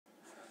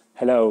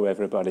Hello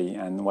everybody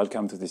and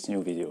welcome to this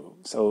new video.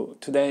 So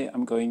today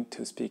I'm going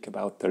to speak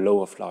about the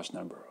law of large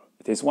number.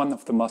 It is one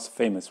of the most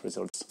famous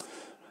results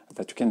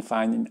that you can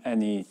find in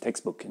any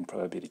textbook in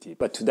probability.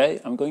 But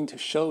today I'm going to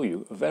show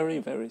you a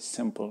very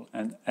simple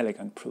and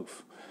elegant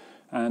proof.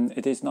 And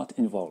it is not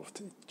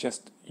involved, it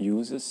just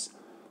uses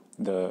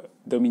the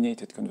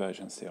dominated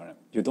convergence theorem.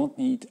 You don't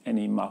need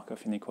any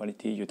Markov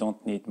inequality, you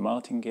don't need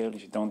martingale,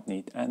 you don't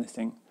need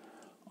anything.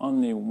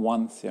 Only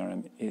one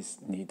theorem is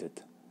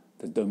needed.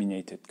 The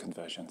dominated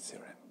convergence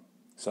theorem.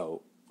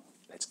 So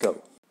let's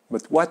go.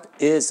 But what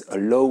is a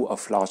law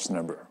of large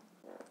number?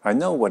 I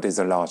know what is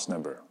a large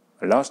number.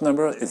 A large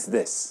number is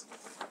this.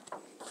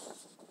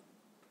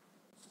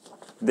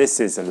 This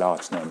is a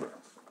large number.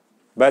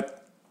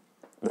 But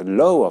the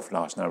law of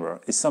large number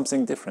is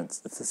something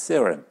different. It's a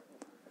theorem.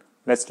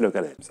 Let's look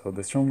at it. So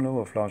the strong law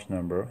of large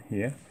number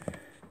here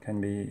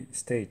can be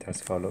stated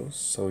as follows.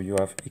 So you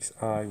have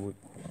xi,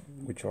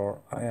 which are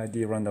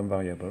IID random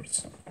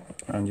variables,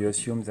 and you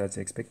assume that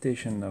the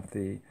expectation of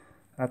the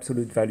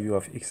absolute value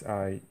of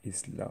xi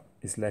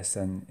is less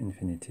than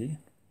infinity.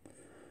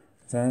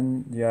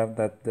 Then you have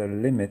that the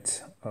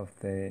limit of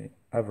the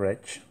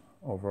average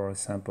over a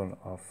sample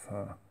of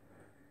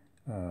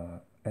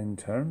n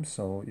terms,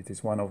 so it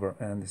is 1 over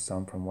n, the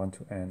sum from 1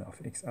 to n of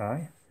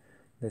xi.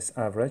 This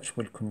average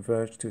will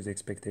converge to the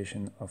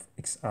expectation of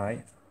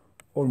xi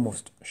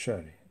almost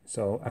surely.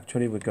 So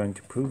actually we're going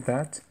to prove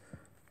that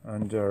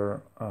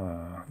under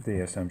the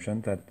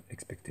assumption that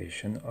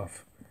expectation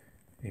of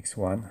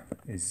x1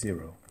 is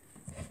 0.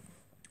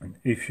 And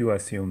if you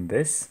assume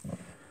this,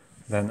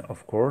 then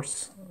of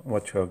course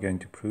what you are going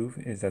to prove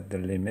is that the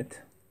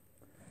limit,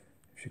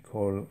 if you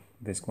call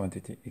this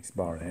quantity x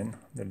bar n,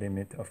 the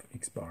limit of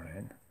x bar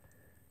n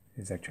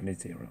is actually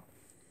 0,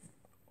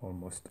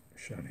 almost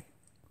surely.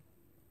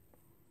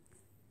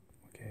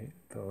 Okay,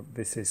 so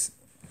this is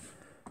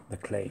the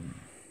claim.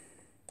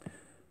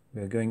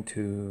 We are going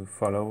to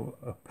follow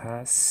a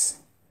path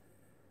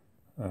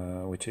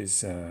which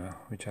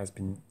has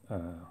been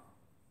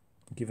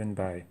given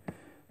by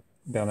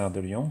Bernard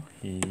de Lyon.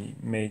 He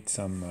made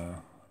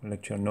some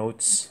lecture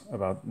notes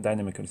about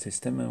dynamical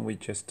system, and we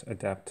just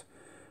adapt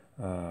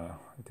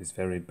this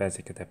very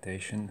basic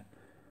adaptation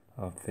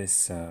of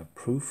this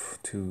proof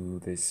to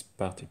this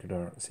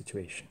particular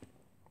situation.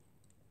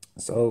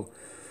 So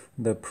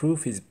the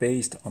proof is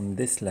based on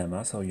this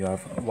lemma. So you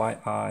have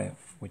yi,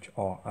 which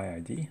are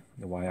IID.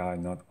 The yi are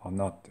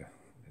not the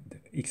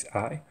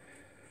xi,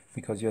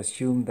 because you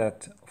assume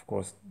that, of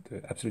course,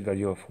 the absolute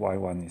value of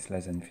y1 is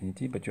less than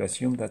infinity, but you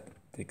assume that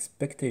the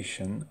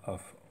expectation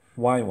of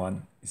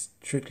y1 is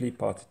strictly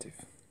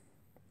positive.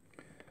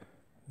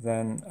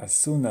 Then as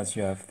soon as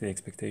you have the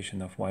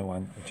expectation of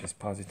y1 which is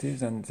positive,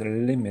 then the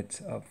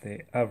limit of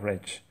the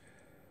average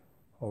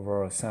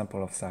over a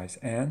sample of size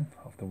n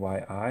of the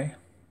yi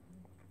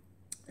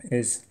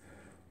is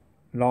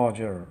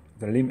larger,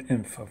 the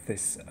lim_inf of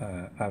this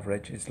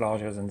average is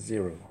larger than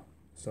 0.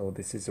 So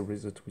this is a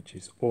result which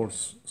is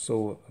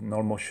also an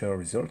almost sure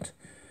result.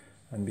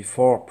 And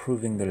before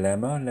proving the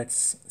lemma,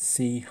 let's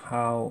see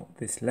how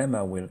this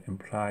lemma will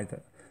imply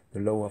the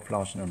law of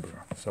large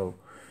number. So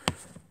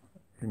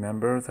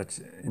remember that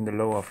in the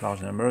law of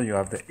large number you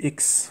have the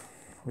x,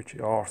 which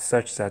are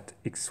such that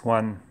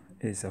x1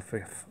 is of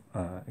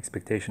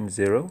expectation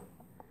 0.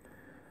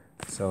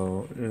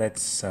 So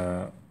let's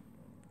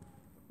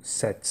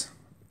set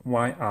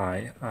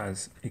yi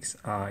as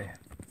xi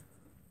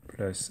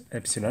plus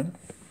epsilon,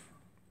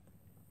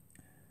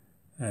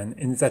 and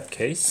in that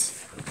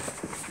case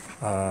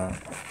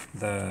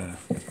the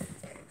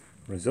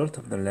result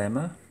of the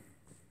lemma,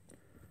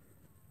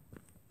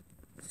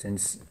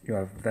 since you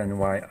have then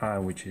yi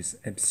which is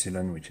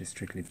epsilon which is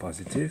strictly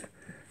positive,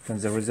 then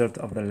the result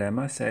of the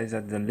lemma says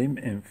that the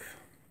lim_inf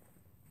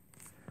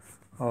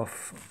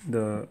of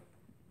the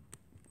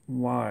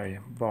y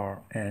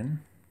bar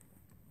n,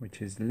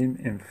 which is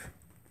lim_inf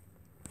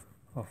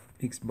of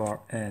x bar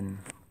n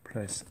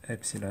plus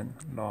epsilon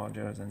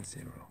larger than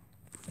 0,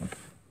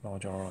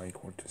 larger or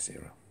equal to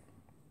 0.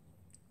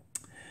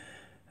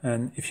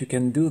 And if you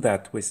can do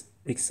that with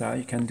xi,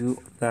 you can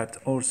do that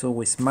also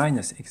with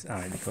minus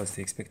xi, because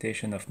the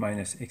expectation of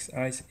minus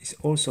xi is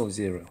also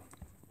 0.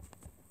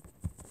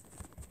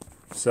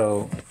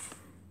 So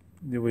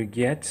you will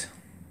get,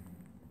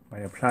 by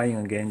applying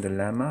again the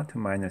lemma to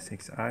minus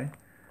xi,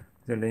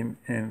 the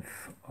lim_inf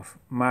of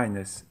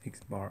minus x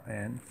bar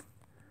n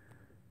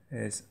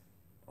is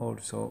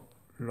also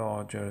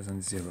larger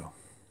than 0.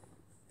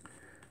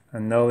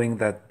 And knowing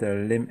that the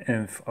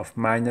lim_inf of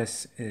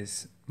minus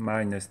is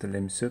minus the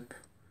lim_sup,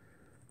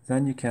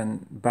 then you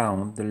can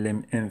bound the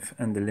lim_inf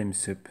and the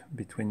lim_sup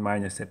between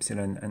minus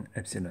epsilon and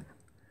epsilon.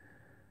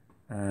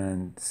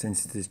 And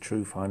since it is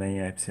true for any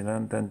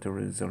epsilon, then the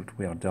result,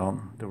 we are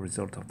done. The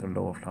result of the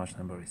law of large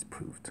number is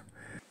proved.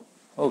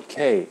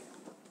 Okay.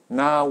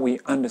 Now we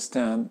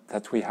understand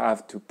that we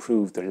have to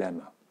prove the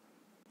lemma.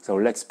 So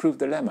let's prove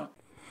the lemma.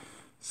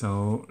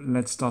 So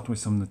let's start with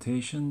some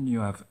notation.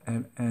 You have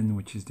Ln,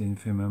 which is the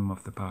infimum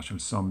of the partial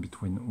sum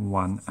between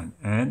 1 and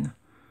n.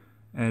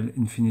 L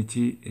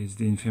infinity is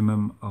the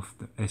infimum of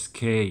the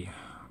sk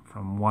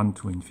from 1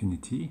 to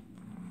infinity.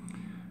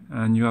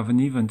 And you have an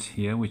event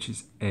here, which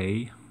is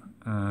A.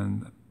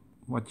 And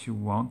what you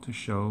want to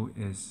show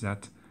is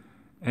that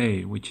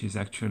A, which is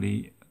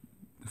actually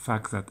the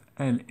fact that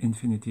L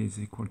infinity is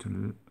equal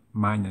to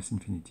minus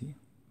infinity.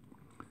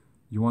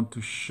 You want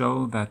to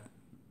show that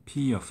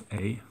P of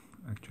A,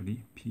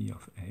 actually P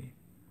of A,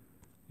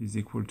 is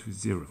equal to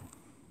 0.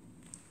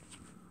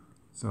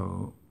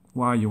 So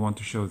why you want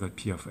to show that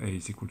P of A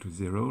is equal to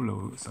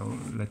 0? So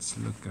let's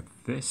look at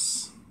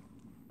this.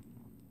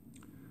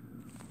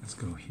 Let's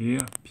go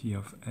here. P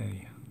of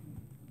A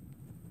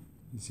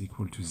is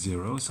equal to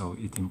 0. So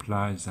it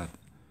implies that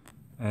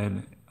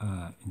L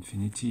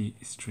infinity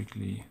is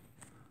strictly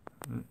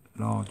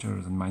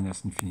larger than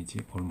minus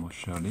infinity, almost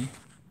surely.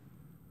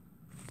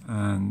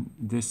 And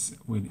this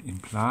will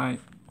imply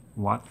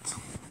what?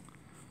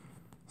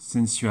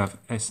 Since you have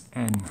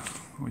Sn,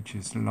 which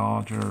is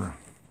larger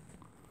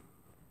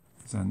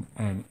than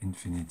L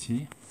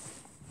infinity,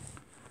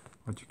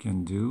 what you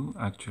can do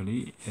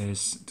actually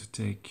is to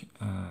take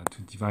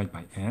to divide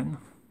by n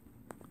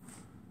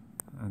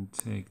and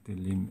take the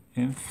lim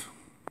inf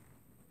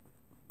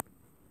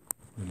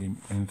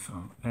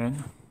of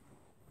n,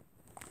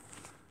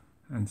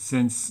 and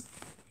since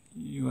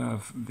you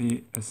have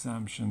the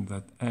assumption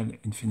that L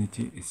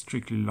infinity is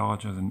strictly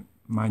larger than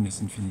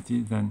minus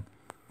infinity, then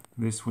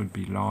this will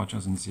be larger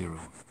than 0.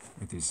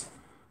 It is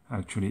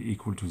actually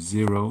equal to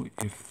 0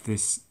 if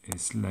this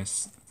is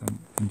less than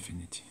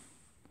infinity.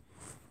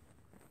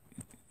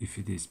 If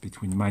it is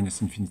between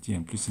minus infinity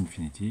and plus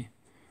infinity,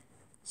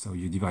 so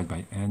you divide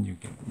by n, you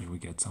will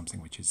get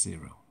something which is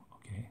 0.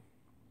 Okay.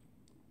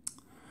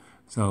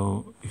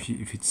 So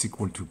if it's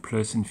equal to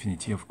plus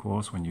infinity, of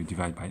course, when you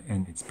divide by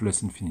n, it's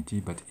plus infinity,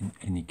 but in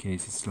any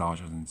case, it's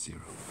larger than 0.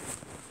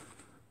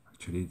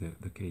 Actually,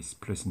 the case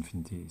plus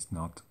infinity is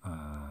not,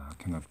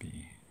 cannot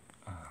be,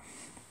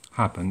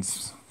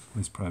 happens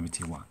with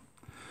probability 1.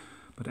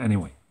 But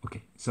anyway,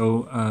 okay.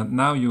 So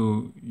now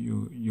you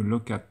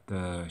look at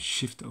the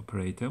shift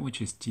operator,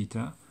 which is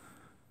theta.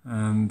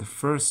 And the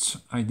first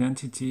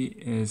identity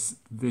is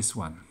this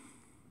one.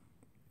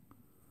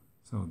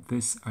 So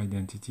this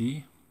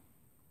identity,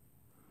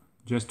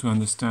 just to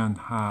understand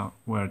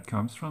where it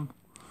comes from,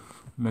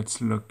 let's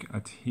look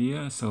at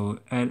here. So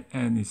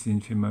Ln is the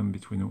infimum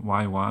between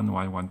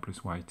y1 plus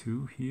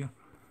y2 here,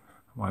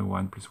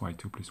 y1 plus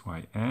y2 plus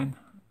yn.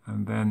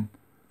 And then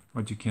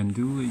what you can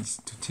do is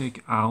to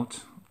take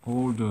out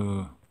all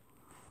the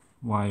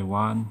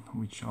y1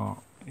 which are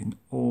in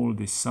all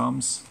the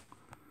sums,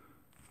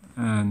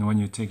 and when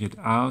you take it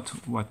out,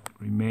 what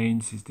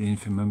remains is the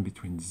infimum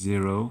between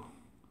 0,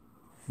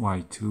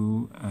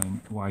 y2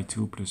 and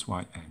y2 plus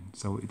yn.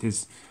 So it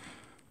is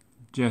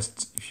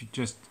just, if you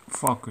just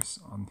focus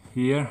on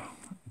here,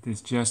 it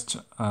is just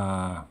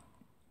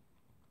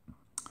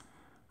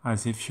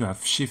as if you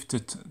have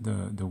shifted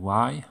the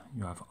y.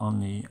 You have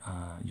only,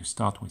 you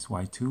start with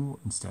y2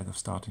 instead of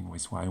starting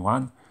with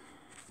y1.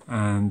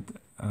 And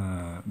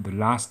the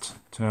last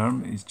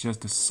term is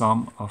just the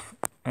sum of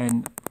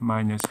n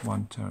minus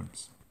 1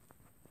 terms.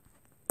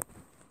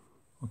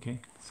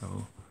 Okay,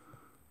 so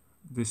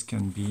this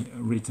can be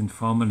written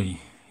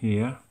formally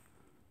here.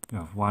 You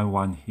have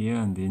y1 here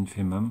and the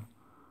infimum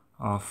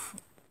of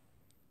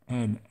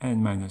n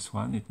minus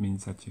 1. It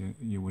means that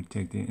you will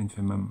take the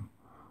infimum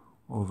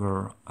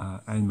over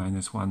n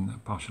minus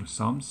 1 partial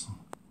sums,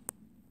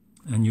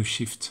 and you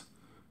shift,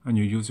 and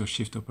you use your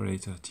shift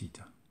operator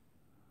theta.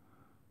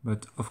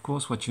 But of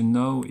course, what you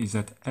know is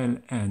that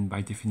Ln,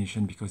 by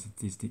definition, because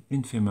it is the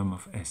infimum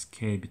of sk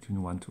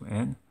between 1 to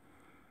n,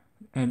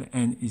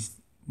 Ln is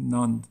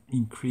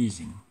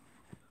non-increasing,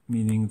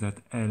 meaning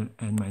that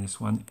Ln minus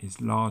 1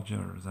 is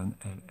larger than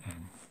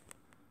Ln.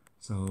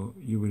 So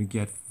you will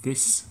get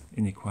this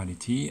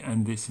inequality,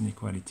 and this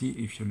inequality,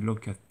 if you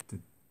look at the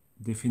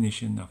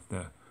definition of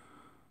the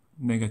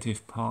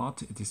negative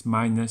part, it is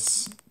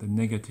minus the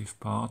negative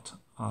part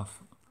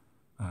of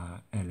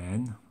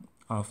Ln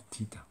of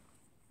theta.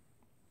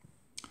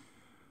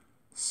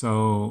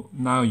 So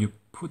now you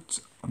put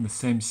on the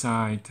same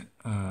side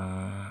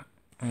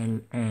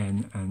Ln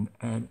and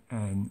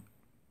Ln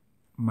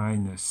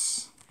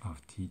minus of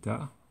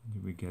theta.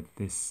 You will get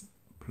this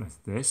plus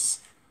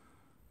this,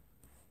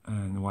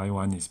 and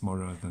y1 is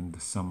smaller than the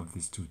sum of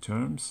these two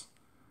terms.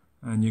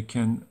 And you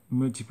can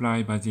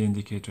multiply by the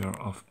indicator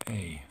of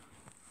a,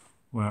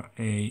 where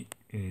a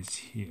is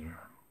here.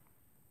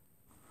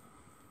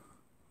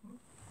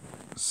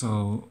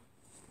 So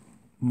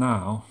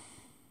now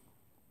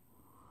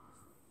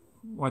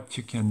what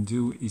you can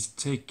do is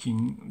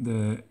taking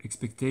the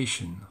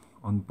expectation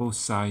on both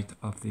sides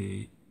of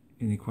the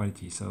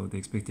inequality. So the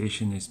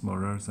expectation is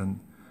smaller than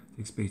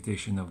the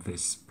expectation of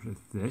this plus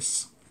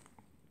this.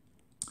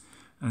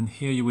 And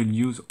here you will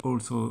use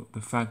also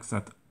the fact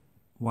that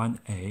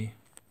 1a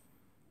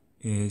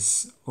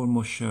is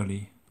almost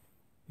surely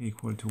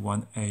equal to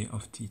 1a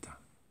of theta.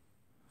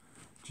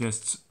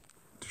 Just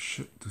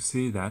to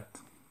say that,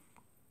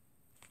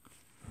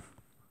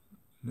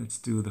 let's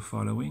do the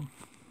following.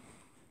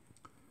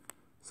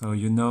 So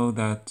you know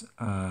that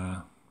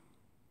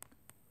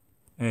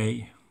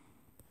A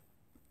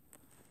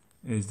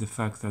is the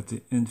fact that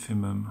the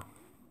infimum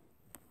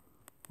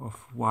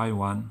of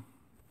y1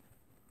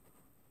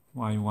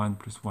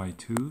 plus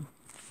y2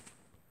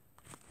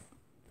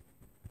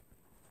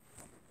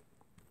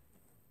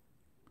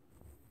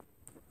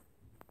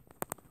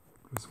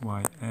 plus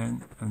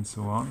yn and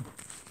so on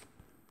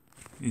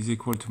is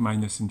equal to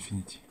minus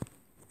infinity.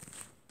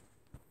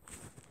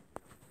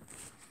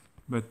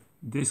 But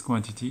this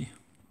quantity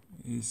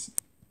is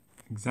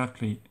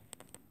exactly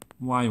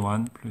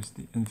y1 plus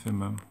the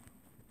infimum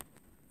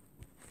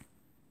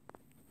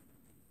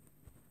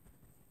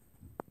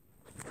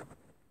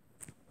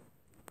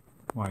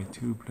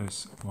y2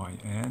 plus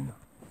yn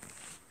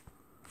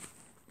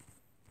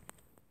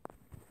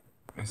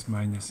is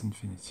minus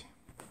infinity.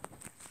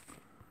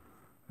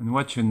 And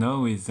what you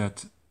know is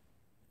that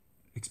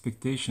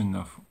expectation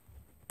of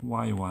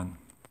y1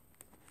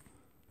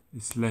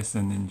 is less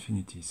than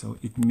infinity. So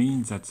it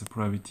means that the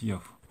probability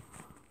of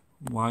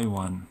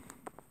y1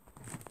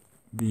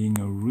 being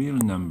a real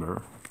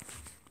number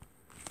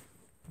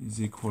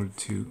is equal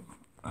to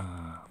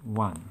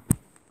 1.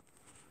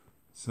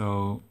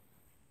 So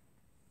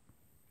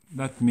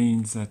that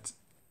means that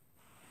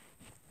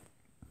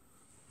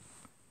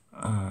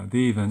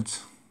the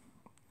event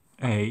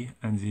A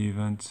and the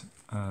event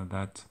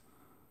that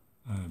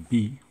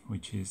B,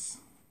 which is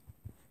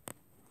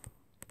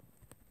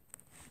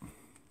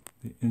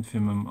the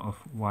infimum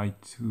of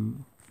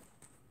y2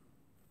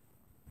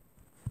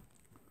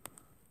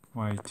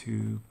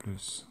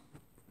 plus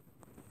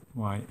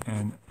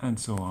yn and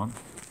so on.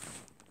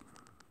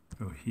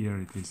 So here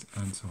it is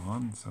and so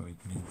on, so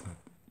it means that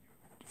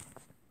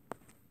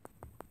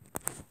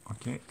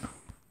okay.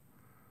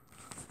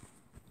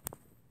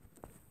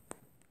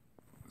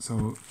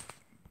 So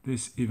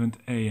this event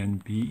A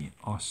and B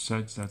are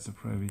such that the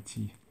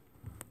probability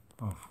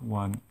of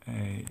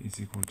 1A is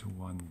equal to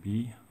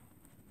 1B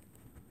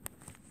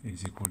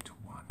is equal to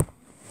 1.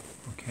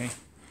 Okay?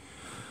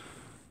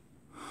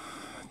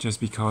 Just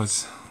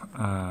because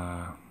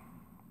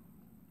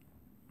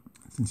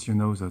since you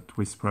know that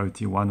with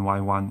probability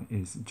 1y1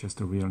 is just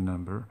a real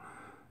number,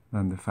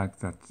 then the fact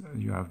that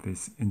you have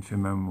this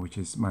infimum which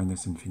is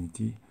minus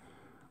infinity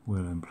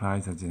will imply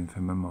that the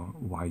infimum of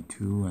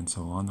y2 and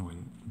so on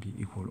will be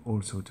equal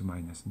also to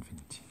minus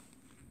infinity.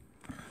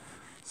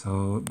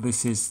 So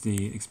this is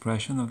the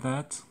expression of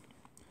that.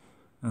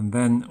 And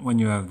then when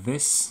you have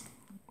this,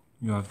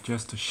 you have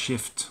just a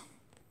shift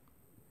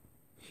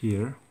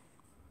here,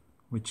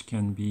 which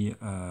can be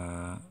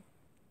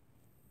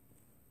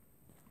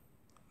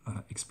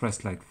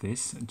expressed like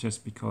this,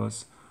 just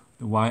because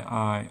the yi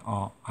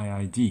are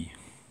iid.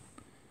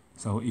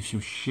 So if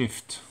you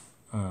shift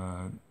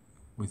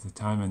with the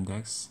time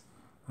index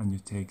and you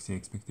take the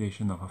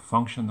expectation of a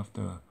function of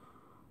the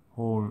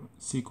whole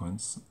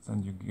sequence,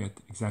 then you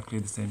get exactly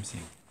the same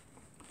thing.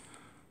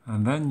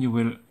 And then you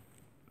will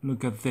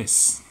look at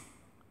this,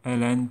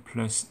 ln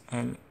plus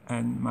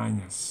ln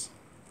minus.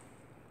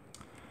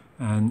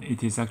 And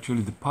it is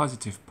actually the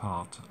positive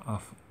part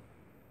of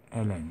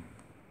ln.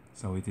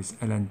 So it is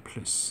ln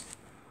plus.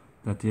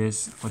 That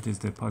is, what is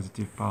the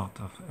positive part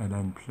of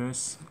ln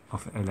plus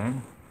of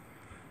ln?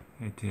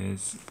 It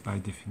is, by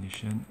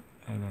definition,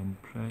 ln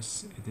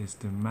plus, it is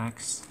the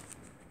max,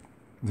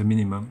 the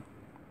minimum,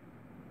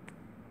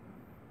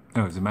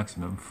 no, the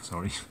maximum,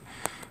 sorry,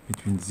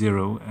 between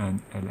 0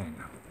 and ln.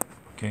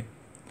 Okay?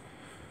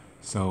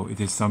 So it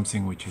is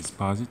something which is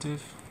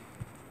positive.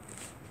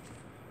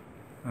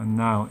 And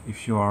now,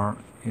 if you are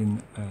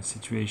in a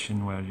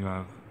situation where you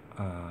have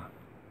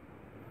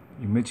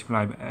you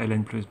multiply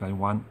ln plus by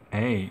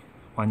 1a.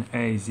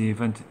 1a is the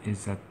event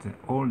is that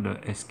all the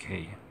sk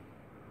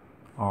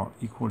are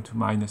equal to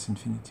minus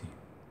infinity.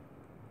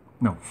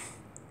 No.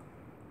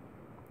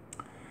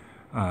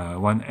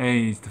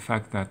 1a is the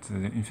fact that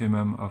the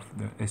infimum of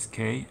the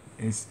sk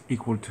is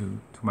equal to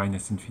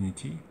minus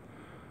infinity.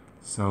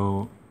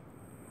 So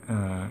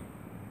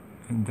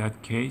in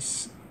that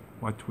case,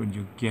 what will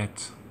you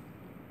get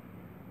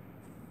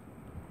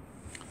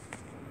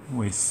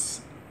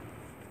with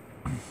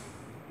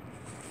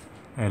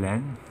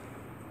ln?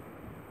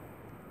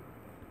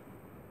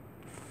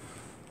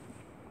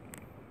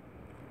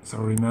 So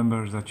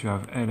remember that you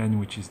have ln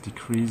which is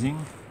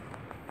decreasing,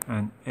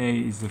 and a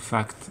is the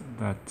fact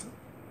that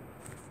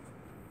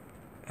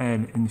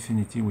L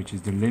infinity, which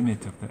is the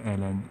limit of the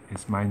ln,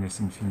 is minus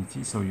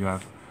infinity. So you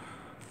have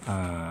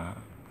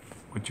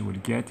what you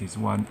will get is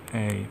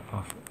 1a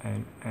of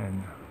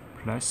ln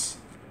plus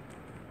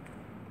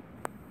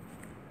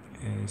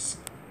is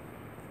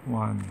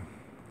 1,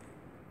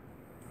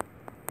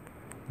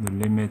 the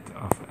limit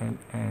of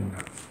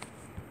ln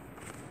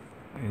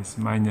is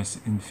minus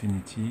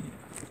infinity,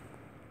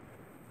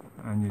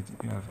 and you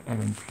have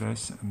ln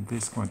plus, and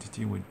this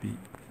quantity would be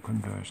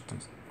converged,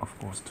 of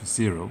course, to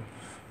 0,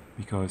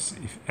 because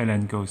if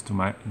ln goes to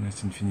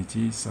minus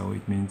infinity, so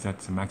it means that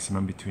the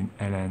maximum between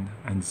ln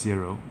and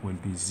 0 will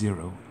be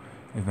 0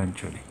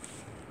 eventually.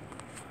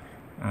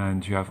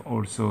 And you have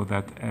also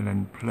that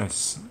ln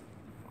plus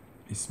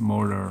is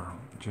smaller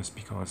just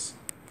because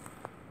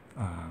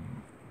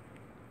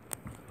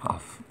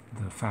of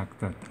the fact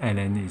that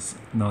ln is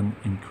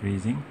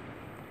non-increasing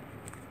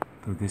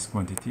to this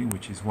quantity,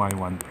 which is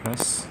y1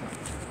 plus,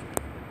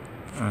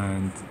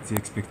 and the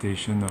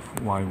expectation of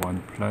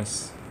y1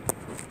 plus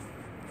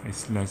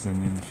is less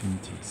than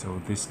infinity.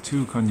 So these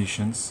two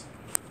conditions,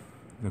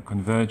 the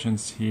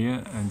convergence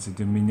here and the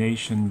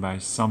domination by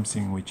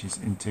something which is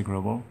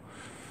integrable,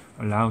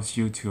 allows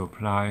you to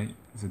apply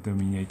the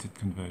dominated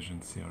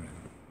convergence theorem.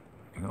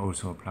 You can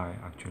also apply,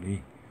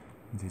 actually,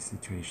 in this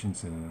situation,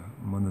 the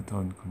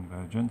monotone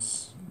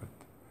convergence, but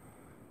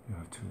you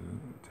have to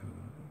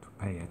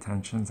pay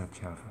attention that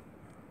you have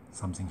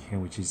something here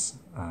which is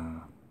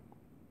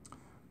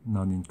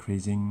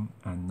non-increasing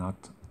and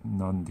not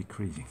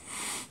non-decreasing.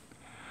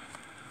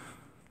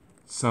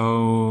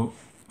 So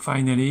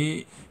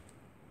finally,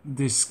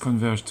 this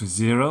converges to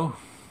 0.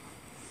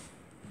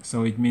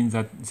 So it means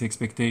that the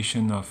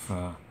expectation of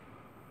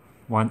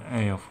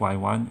 1a of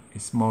y1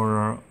 is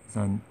smaller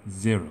than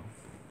 0.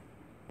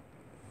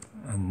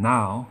 And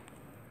now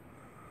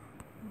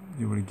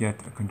you will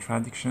get a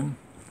contradiction,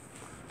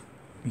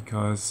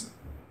 because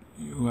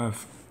you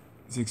have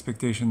the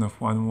expectation of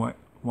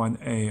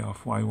 1a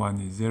of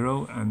y1 is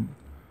 0, and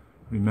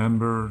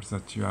remember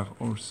that you have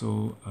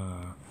also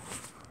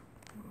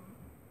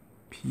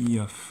p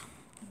of,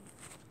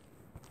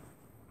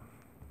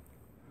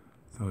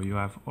 so you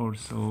have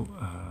also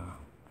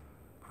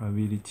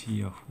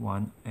probability of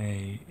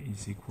 1a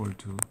is equal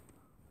to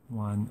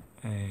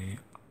 1a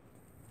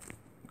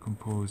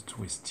composed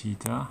with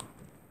theta.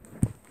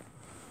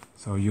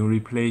 So you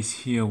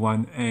replace here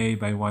 1a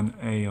by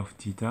 1a of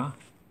theta,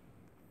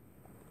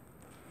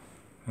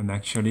 and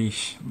actually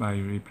by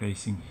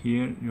replacing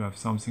here you have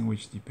something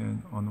which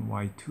depends on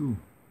y2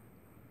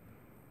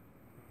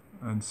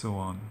 and so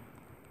on.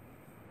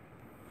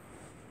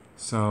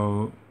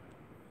 So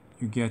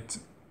you get,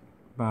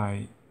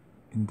 by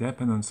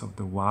independence of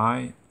the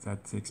y,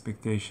 that the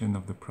expectation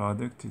of the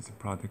product is the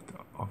product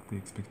of the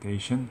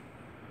expectation.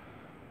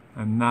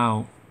 And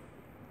now,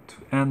 to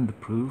end the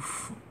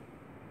proof,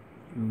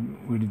 you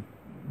will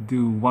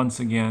do once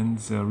again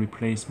the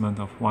replacement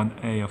of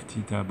 1a of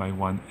theta by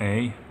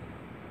 1a,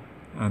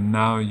 and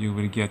now you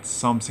will get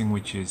something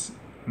which is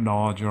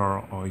larger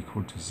or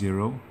equal to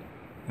 0,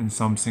 and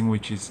something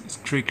which is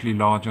strictly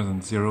larger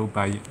than 0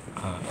 by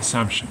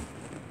assumption.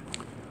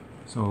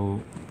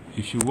 So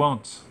if you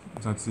want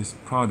that this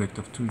product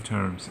of two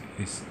terms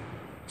is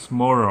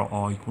smaller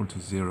or equal to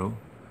 0,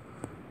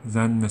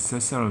 then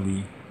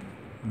necessarily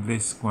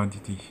this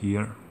quantity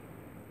here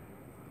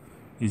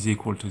is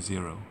equal to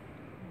 0.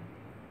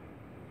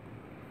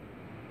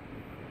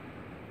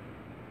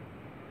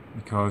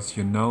 Because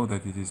you know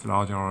that it is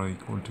larger or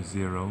equal to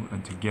 0,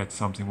 and to get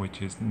something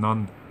which is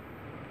non-positive,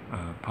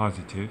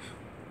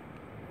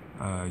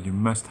 you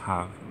must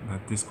have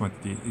that this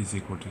quantity is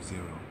equal to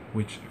 0,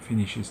 which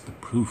finishes the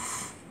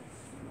proof.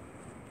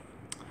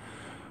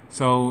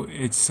 So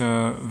it's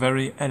a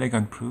very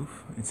elegant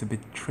proof. It's a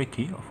bit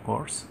tricky, of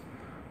course,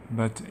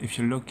 but if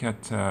you look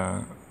at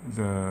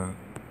the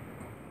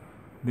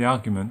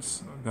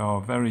arguments, they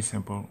are very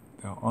simple.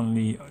 There are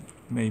only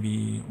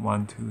maybe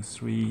 1, 2,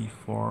 3,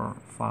 4,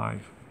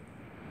 5,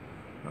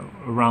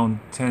 around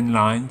 10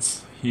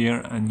 lines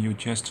here, and you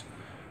just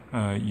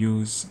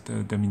use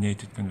the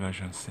dominated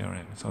convergence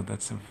theorem. So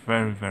that's a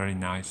very, very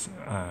nice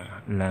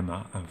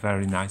lemma, a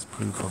very nice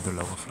proof of the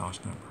law of large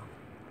number.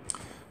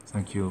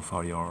 Thank you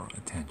for your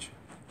attention.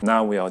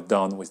 Now we are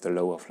done with the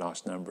law of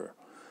large number.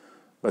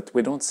 But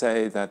we don't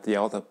say that the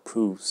other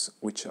proofs,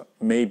 which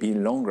may be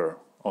longer,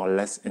 are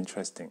less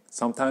interesting.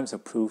 Sometimes a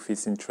proof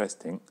is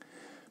interesting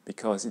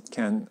because it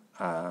can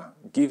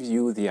give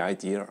you the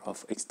idea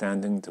of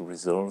extending the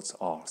results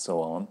or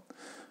so on.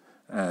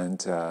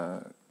 And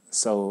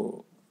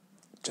so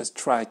just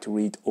try to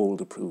read all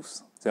the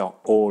proofs. They are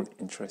all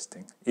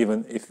interesting,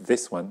 even if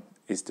this one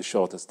is the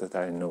shortest that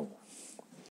I know.